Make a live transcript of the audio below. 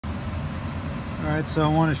Alright, so I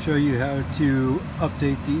want to show you how to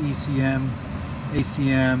update the ECM,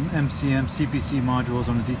 ACM, MCM, CPC modules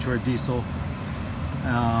on a Detroit diesel.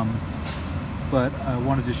 But I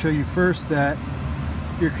wanted to show you first that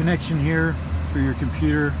your connection here for your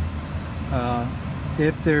computer,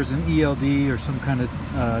 if there's an ELD or some kind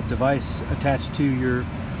of device attached to your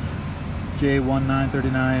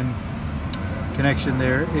J1939 connection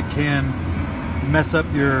there, it can mess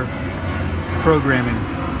up your programming.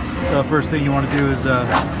 So first thing you want to do is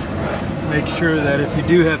make sure that if you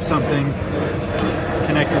do have something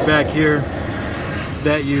connected back here,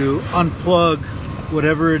 that you unplug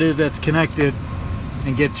whatever it is that's connected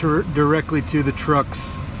and get directly to the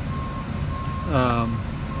truck's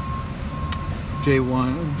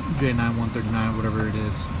J9139, whatever it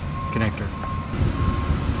is, connector.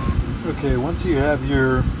 Okay, once you have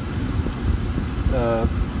your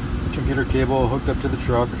computer cable hooked up to the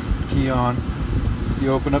truck, key on, you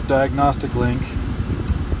open up Diagnostic Link,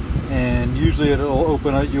 and usually it'll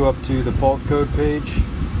open you up to the fault code page.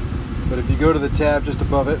 But if you go to the tab just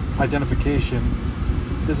above it, Identification,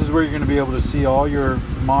 this is where you're going to be able to see all your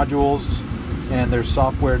modules and their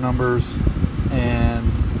software numbers,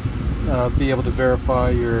 and be able to verify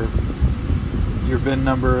your VIN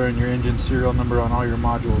number and your engine serial number on all your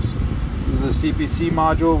modules. So this is a CPC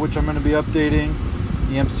module, which I'm going to be updating,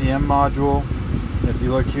 the MCM module. If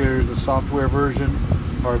you look here, there's the software version,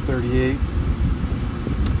 R38,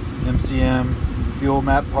 MCM, fuel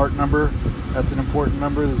map part number, that's an important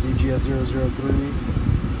number, the ZGS003.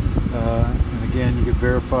 And again, you can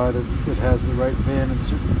verify that it has the right VIN and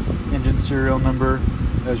engine serial number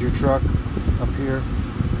as your truck up here.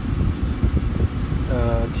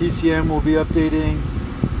 TCM will be updating,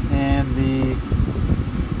 and the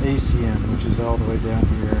ACM, which is all the way down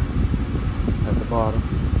here at the bottom.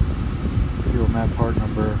 Fuel map part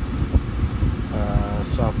number,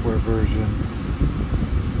 software version,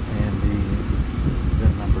 and the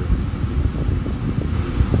VIN number.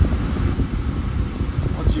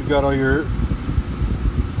 Once you've got all your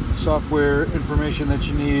software information that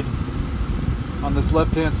you need, on this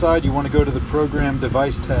left hand side you want to go to the Program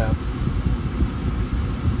Device tab.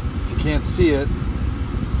 If you can't see it,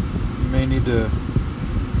 you may need to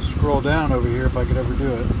scroll down over here if I could ever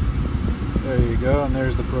do it. There you go, and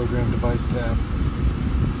there's the Program Device tab.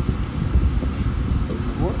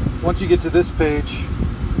 Once you get to this page,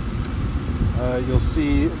 you'll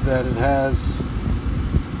see that it has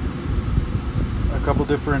a couple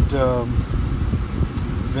different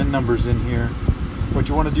VIN numbers in here. What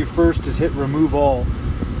you want to do first is hit Remove All.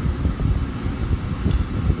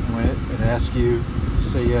 And when it asks you to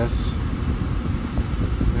say yes,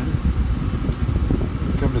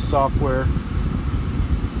 come to Software.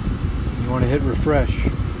 You want to hit refresh.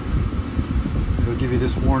 It'll give you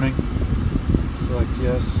this warning. Select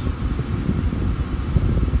yes.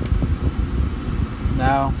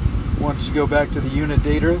 Now, once you go back to the Unit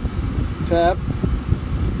Data tab,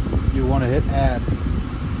 you want to hit Add.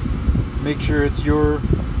 Make sure it's your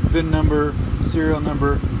VIN number, serial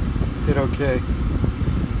number, hit OK.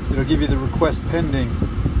 It'll give you the request pending.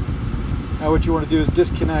 Now what you want to do is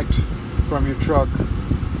disconnect from your truck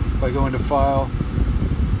by going to File,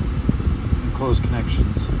 Close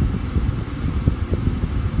Connections.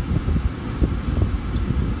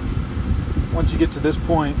 Once you get to this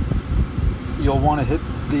point, you'll want to hit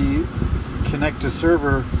the Connect to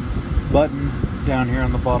Server button down here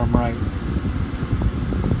on the bottom right.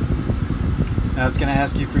 Now it's going to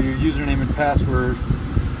ask you for your username and password,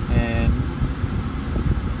 and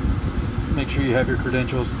make sure you have your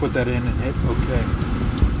credentials, put that in and hit OK.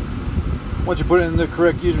 Once you put in the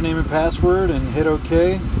correct username and password and hit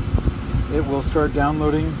OK, it will start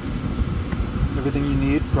downloading everything you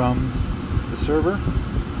need from the server.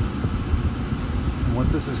 And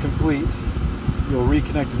once this is complete, you'll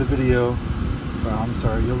reconnect to the video,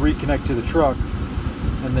 you'll reconnect to the truck,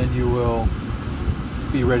 and then you will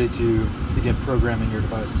be ready to begin programming your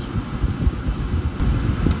device.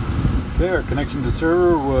 Okay, our connection to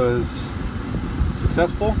server was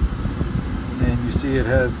successful, and you see it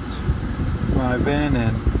has my VIN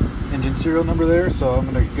and engine serial number there. So I'm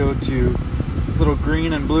going to go to these little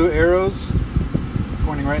green and blue arrows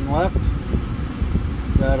pointing right and left.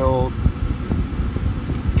 That'll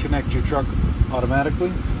connect your truck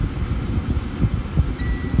automatically.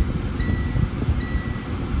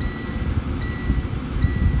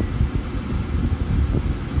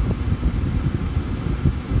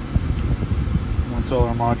 Once all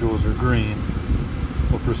our modules are green,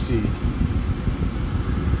 we'll proceed.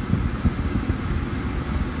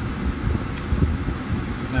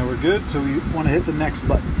 So now we're good, so we want to hit the next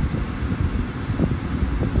button.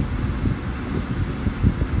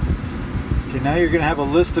 now you're going to have a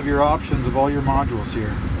list of your options of all your modules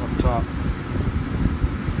here up top.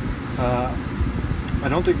 I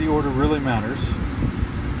don't think the order really matters,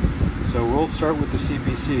 so we'll start with the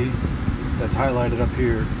CPC that's highlighted up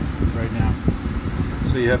here right now.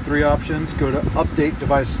 So you have three options. Go to Update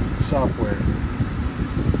Device Software.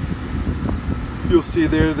 You'll see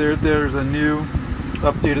there's a new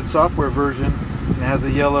updated software version. It has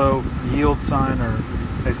the yellow yield sign or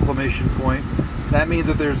exclamation point. That means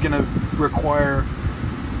that there's going to require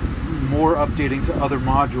more updating to other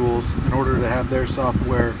modules in order to have their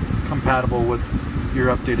software compatible with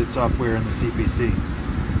your updated software in the CPC.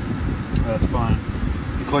 That's fine.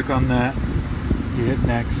 You click on that, you hit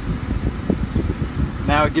next.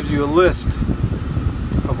 Now it gives you a list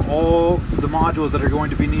of all the modules that are going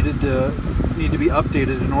to be need to be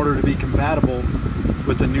updated in order to be compatible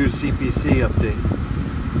with the new CPC update.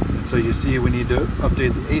 And so you see we need to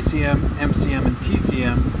update the ACM, MCM, and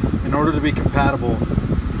TCM in order to be compatible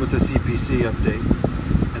with the CPC update.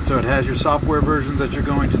 And so it has your software versions that you're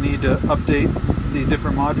going to need to update these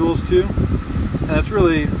different modules to. And that's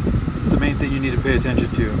really the main thing you need to pay attention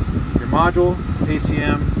to. Your module,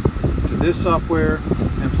 ACM to this software,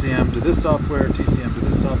 MCM to this software, TCM to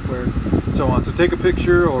this software, so on. So take a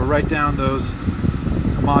picture or write down those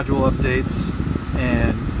module updates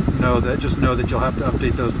and just know that you'll have to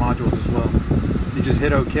update those modules as well. You just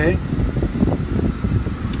hit OK.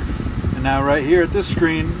 And now right here at this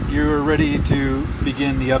screen, you're ready to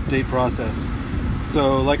begin the update process.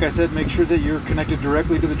 So like I said, make sure that you're connected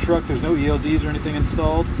directly to the truck. There's no ELDs or anything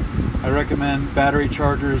installed. I recommend battery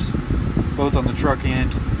chargers both on the truck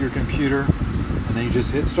and your computer, and then you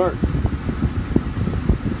just hit start.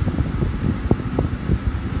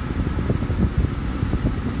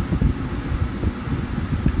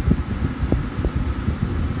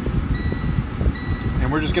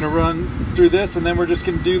 And we're just going to run through this, and then we're just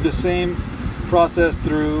going to do the same process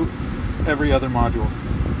through every other module.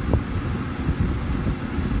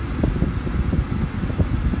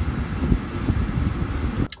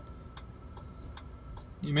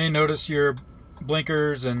 You may notice your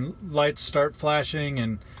blinkers and lights start flashing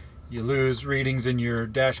and you lose readings in your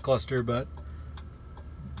dash cluster, but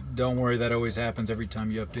don't worry, that always happens every time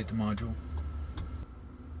you update the module.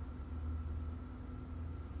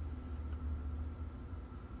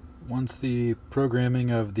 Once the programming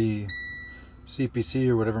of the CPC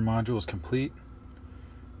or whatever module is complete,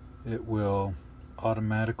 it will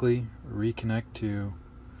automatically reconnect to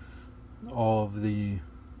all of the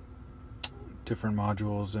different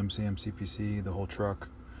modules, MCM, CPC, the whole truck.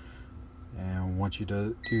 And once you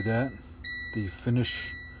do that, the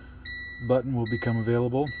finish button will become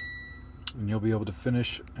available and you'll be able to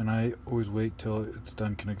finish. And I always wait till it's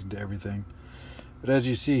done connecting to everything. But as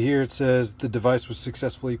you see here, it says the device was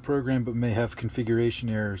successfully programmed but may have configuration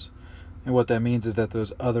errors. And what that means is that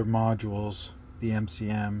those other modules, the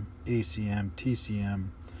MCM, ACM, TCM,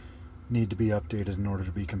 need to be updated in order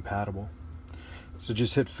to be compatible. So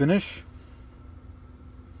just hit finish,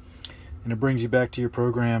 and it brings you back to your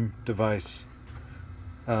program device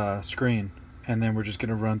screen. And then we're just going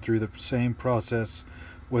to run through the same process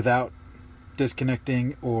without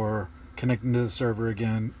disconnecting or connecting to the server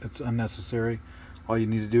again. It's unnecessary. All you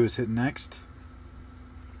need to do is hit next.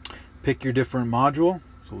 Pick your different module.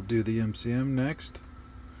 So we'll do the MCM next.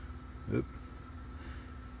 Oop.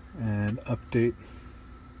 And update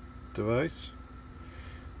device.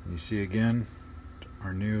 And you see again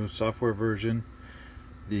our new software version.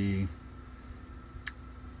 The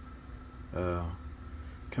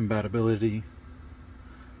compatibility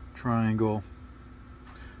triangle.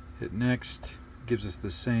 Hit next. Gives us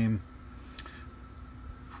the same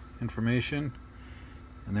information,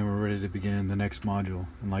 and then we're ready to begin the next module.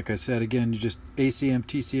 And like I said, again, you just ACM,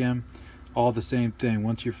 TCM, all the same thing.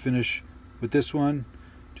 Once you're finished with this one,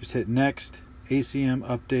 just hit next. ACM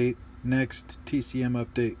update, next. TCM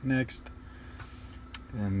update, next.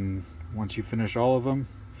 And once you finish all of them,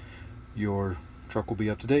 your truck will be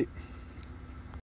up to date.